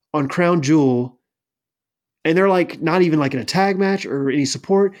on Crown Jewel, and they're not even in a tag match or any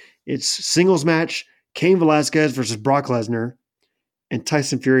support. It's singles match, Cain Velasquez versus Brock Lesnar, and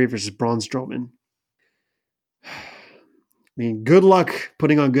Tyson Fury versus Braun Strowman. I mean, good luck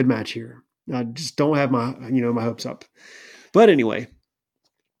putting on a good match here. I just don't have my hopes up. But anyway,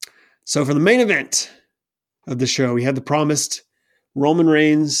 so for the main event of the show, we had the promised Roman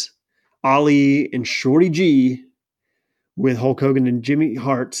Reigns, Ali, and Shorty G with Hulk Hogan and Jimmy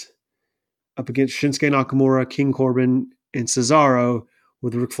Hart up against Shinsuke Nakamura, King Corbin, and Cesaro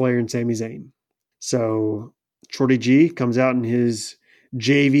with Ric Flair and Sami Zayn. So Shorty G comes out in his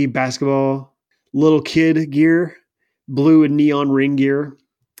JV basketball little kid gear, blue and neon ring gear,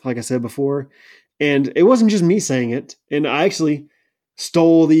 like I said before. And it wasn't just me saying it. And I actually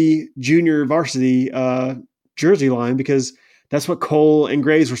stole the junior varsity jersey line because that's what Cole and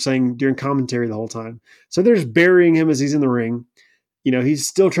Graves were saying during commentary the whole time. So they're just burying him as he's in the ring. He's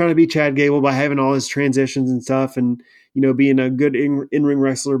still trying to be Chad Gable by having all his transitions and stuff and, being a good in-ring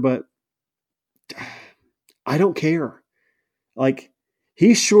wrestler. But I don't care.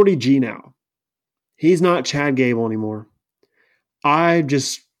 He's Shorty G now. He's not Chad Gable anymore. I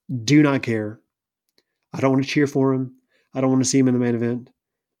just do not care. I don't want to cheer for him. I don't want to see him in the main event.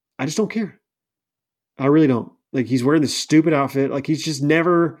 I just don't care. I really don't. He's wearing this stupid outfit. He's just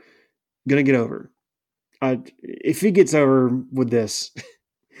never going to get over. If he gets over with this,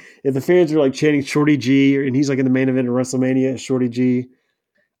 if the fans are chanting Shorty G and he's in the main event of WrestleMania, Shorty G,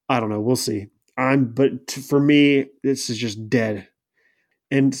 I don't know. We'll see. For me, this is just dead.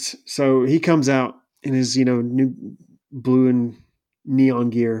 And so he comes out in his, new blue and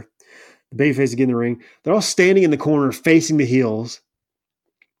neon gear. The babyface again in the ring. They're all standing in the corner facing the heels.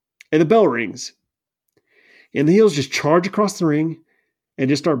 And the bell rings. And the heels just charge across the ring and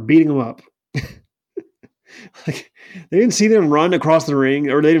just start beating them up. They didn't see them run across the ring,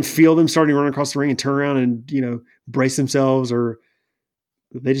 or they didn't feel them starting to run across the ring and turn around and, brace themselves, or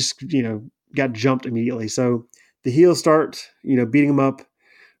they just, got jumped immediately. So the heels start, beating them up.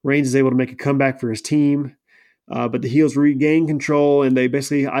 Reigns is able to make a comeback for his team. But the heels regain control and they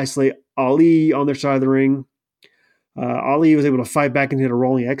basically isolate Ali on their side of the ring. Ali was able to fight back and hit a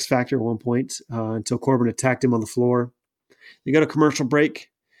rolling X Factor at one point until Corbin attacked him on the floor. They go to commercial break,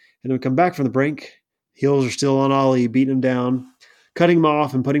 and then we come back from the break. Heels are still on Ali, beating him down, cutting him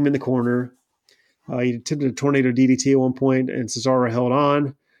off and putting him in the corner. He attempted a tornado DDT at one point, and Cesaro held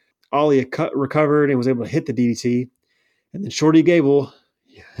on. Ali recovered and was able to hit the DDT. And then Shorty Gable,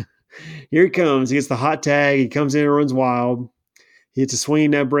 here he comes. He gets the hot tag. He comes in and runs wild. He hits a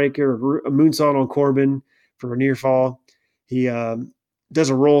swinging net breaker, a moonsault on Corbin for a near fall. He does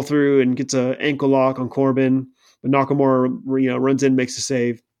a roll through and gets an ankle lock on Corbin. But Nakamura, runs in, makes the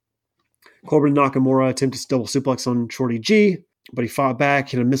save. Corbin and Nakamura attempted to double suplex on Shorty G, but he fought back,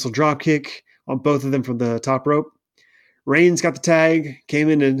 hit a missile drop kick on both of them from the top rope. Reigns got the tag, came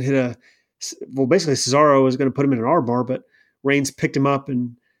in and hit basically Cesaro was going to put him in an armbar, but Reigns picked him up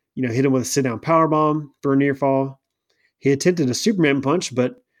and, hit him with a sit-down powerbomb for a near fall. He attempted a Superman punch,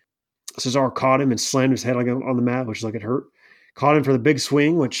 but Cesaro caught him and slammed his head on the mat, which it hurt. Caught him for the big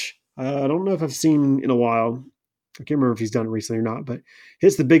swing, which I don't know if I've seen in a while. I can't remember if he's done it recently or not, but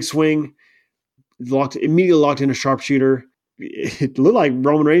hits the big swing, immediately locked in a sharpshooter. It looked like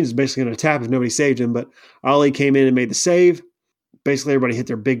Roman Reigns was basically going to tap if nobody saved him, but Ali came in and made the save. Basically, everybody hit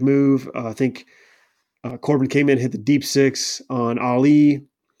their big move. I think Corbin came in, hit the deep six on Ali.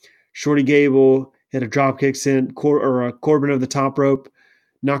 Shorty Gable hit a dropkick sent Corbin of the top rope.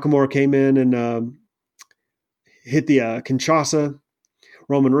 Nakamura came in and hit the Kinshasa.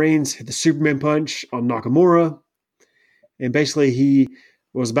 Roman Reigns hit the Superman punch on Nakamura. And basically, he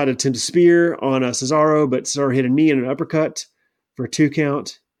was about to attempt a spear on Cesaro, but Cesaro hit a knee and an uppercut for a 2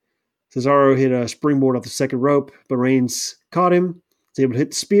 count. Cesaro hit a springboard off the second rope, but Reigns caught him. Was able to hit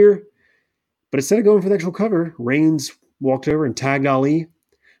the spear. But instead of going for the actual cover, Reigns walked over and tagged Ali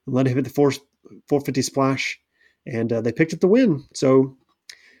and let him hit the 450 splash. And they picked up the win. So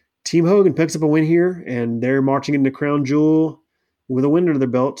Team Hogan picks up a win here, and they're marching into Crown Jewel with a win under their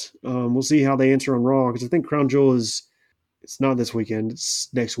belt. We'll see how they answer on Raw, because I think Crown Jewel it's not this weekend. It's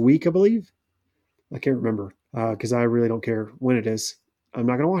next week, I believe. I can't remember because I really don't care when it is. I'm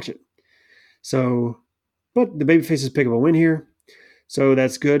not going to watch it. So, but the babyfaces pick up a win here. So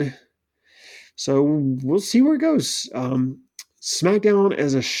that's good. So we'll see where it goes. SmackDown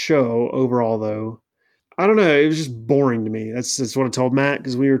as a show overall, though, I don't know. It was just boring to me. That's what I told Matt,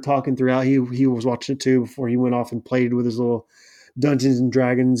 because we were talking throughout. He was watching it too before he went off and played with his little Dungeons and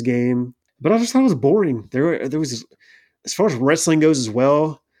Dragons game. But I just thought it was boring. There was, as far as wrestling goes as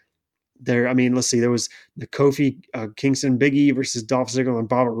well, let's see. There was the Kofi Kingston Big E versus Dolph Ziggler and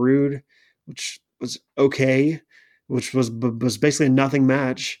Bobby Roode, which was okay, which was basically a nothing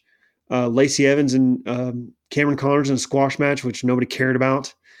match. Lacey Evans and Cameron Connors in a squash match, which nobody cared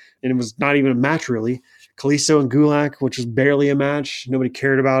about. And it was not even a match, really. Kalisto and Gulak, which was barely a match. Nobody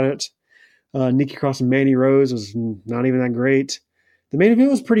cared about it. Nikki Cross and Mandy Rose was not even that great. The main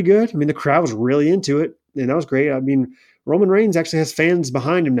event was pretty good. The crowd was really into it, and that was great. Roman Reigns actually has fans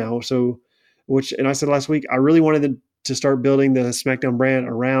behind him now. And I said last week, I really wanted them to start building the SmackDown brand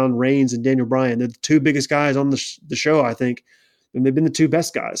around Reigns and Daniel Bryan. They're the two biggest guys on the show, I think. And they've been the two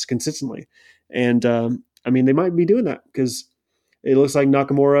best guys consistently. And, they might be doing that because it looks like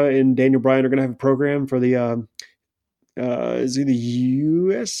Nakamura and Daniel Bryan are going to have a program for the is he the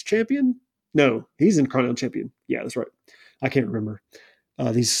U.S. champion? No, he's an Intercontinental champion. Yeah, that's right. I can't remember.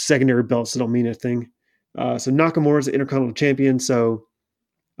 These secondary belts that don't mean a thing. So Nakamura's the Intercontinental champion. So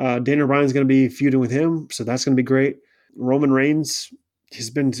Daniel Bryan's going to be feuding with him. So that's going to be great. Roman Reigns has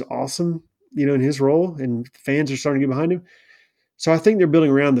been awesome, in his role, and fans are starting to get behind him. So I think they're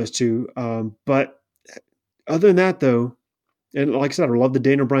building around those two. But other than that, though, and like I said, I love the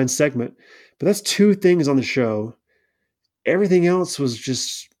Daniel Bryan segment, but that's two things on the show. Everything else was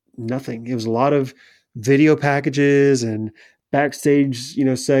just nothing. It was a lot of video packages and backstage,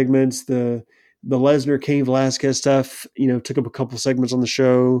 segments. The Lesnar, Cain Velasquez stuff, took up a couple segments on the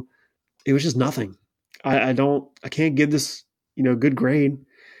show. It was just nothing. I can't give this, good grade.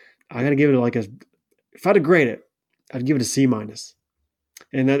 I got to give it if I had to grade it, I'd give it a C-.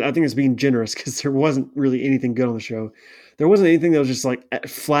 And that, I think it's being generous because there wasn't really anything good on the show. There wasn't anything that was just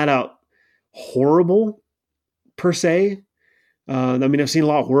flat out horrible per se. I've seen a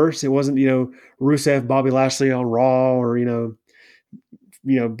lot worse. It wasn't, Rusev, Bobby Lashley on Raw or,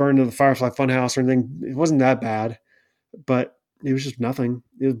 burned to the Firefly Funhouse or anything. It wasn't that bad, but it was just nothing.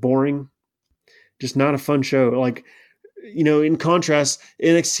 It was boring. Just not a fun show. In contrast,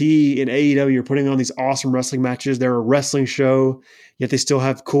 NXT and AEW are putting on these awesome wrestling matches. They're a wrestling show, yet they still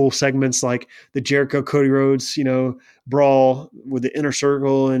have cool segments like the Jericho Cody Rhodes, brawl with the Inner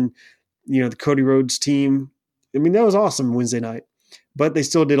Circle and, the Cody Rhodes team. That was awesome Wednesday night, but they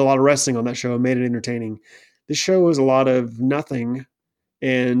still did a lot of wrestling on that show and made it entertaining. This show was a lot of nothing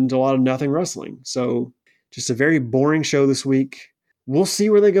and a lot of nothing wrestling. So just a very boring show this week. We'll see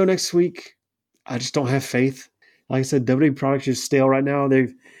where they go next week. I just don't have faith. Like I said, WWE products are stale right now.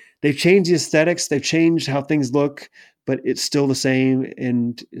 They've changed the aesthetics. They've changed how things look, but it's still the same.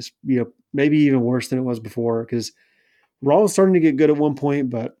 And it's, maybe even worse than it was before because Raw was starting to get good at one point,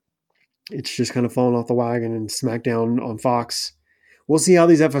 but it's just kind of fallen off the wagon. And SmackDown on Fox. We'll see how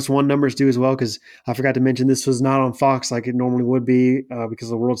these FS1 numbers do as well, because I forgot to mention this was not on Fox like it normally would be because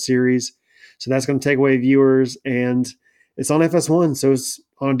of the World Series. So that's going to take away viewers, and it's on FS1, so it's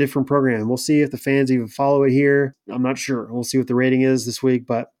on a different program. We'll see if the fans even follow it here. I'm not sure. We'll see what the rating is this week,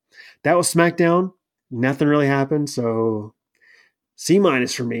 but that was SmackDown. Nothing really happened, so C-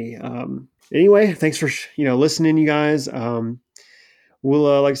 for me. Anyway, thanks for listening, you guys.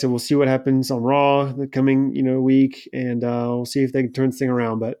 We'll like I said, we'll see what happens on Raw the coming week, and we'll see if they can turn this thing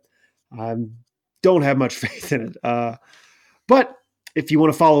around. But I don't have much faith in it. But if you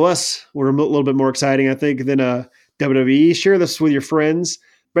want to follow us, we're a little bit more exciting, I think, than WWE. Share this with your friends.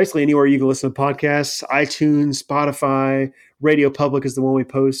 Basically, anywhere you can listen to podcasts, iTunes, Spotify, Radio Public is the one we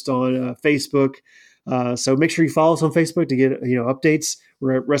post on Facebook. So make sure you follow us on Facebook to get updates.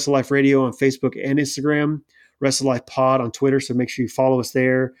 We're at Wrestle Life Radio on Facebook and Instagram, Wrestle Life Pod on Twitter. So make sure you follow us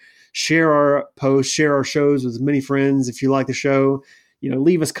there. Share our posts, share our shows with as many friends. If you like the show,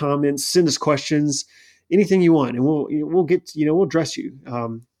 leave us comments, send us questions, anything you want, and we'll get we'll address you.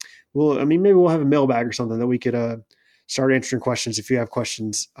 Maybe we'll have a mailbag or something that we could start answering questions if you have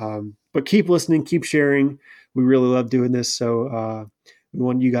questions. But keep listening, keep sharing. We really love doing this, so we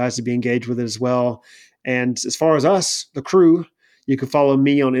want you guys to be engaged with it as well. And as far as us, the crew, you can follow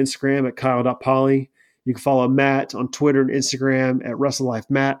me on Instagram at kyle.poly. You can follow Matt on Twitter and Instagram at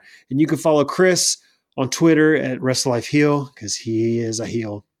WrestleLifeMatt. And you can follow Chris on Twitter at WrestleLifeHeel because he is a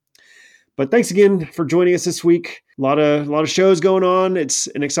heel. But thanks again for joining us this week. A lot of shows going on. It's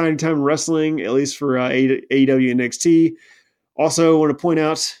an exciting time in wrestling, at least for AEW and NXT. Also, I want to point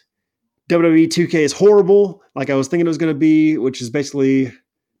out WWE 2K is horrible, like I was thinking it was going to be, which is basically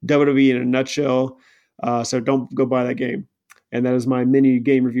WWE in a nutshell. So don't go buy that game. And that is my mini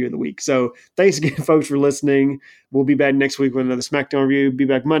game review of the week. So thanks again, folks, for listening. We'll be back next week with another SmackDown review. Be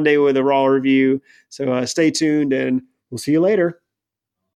back Monday with a Raw review. So stay tuned, and we'll see you later.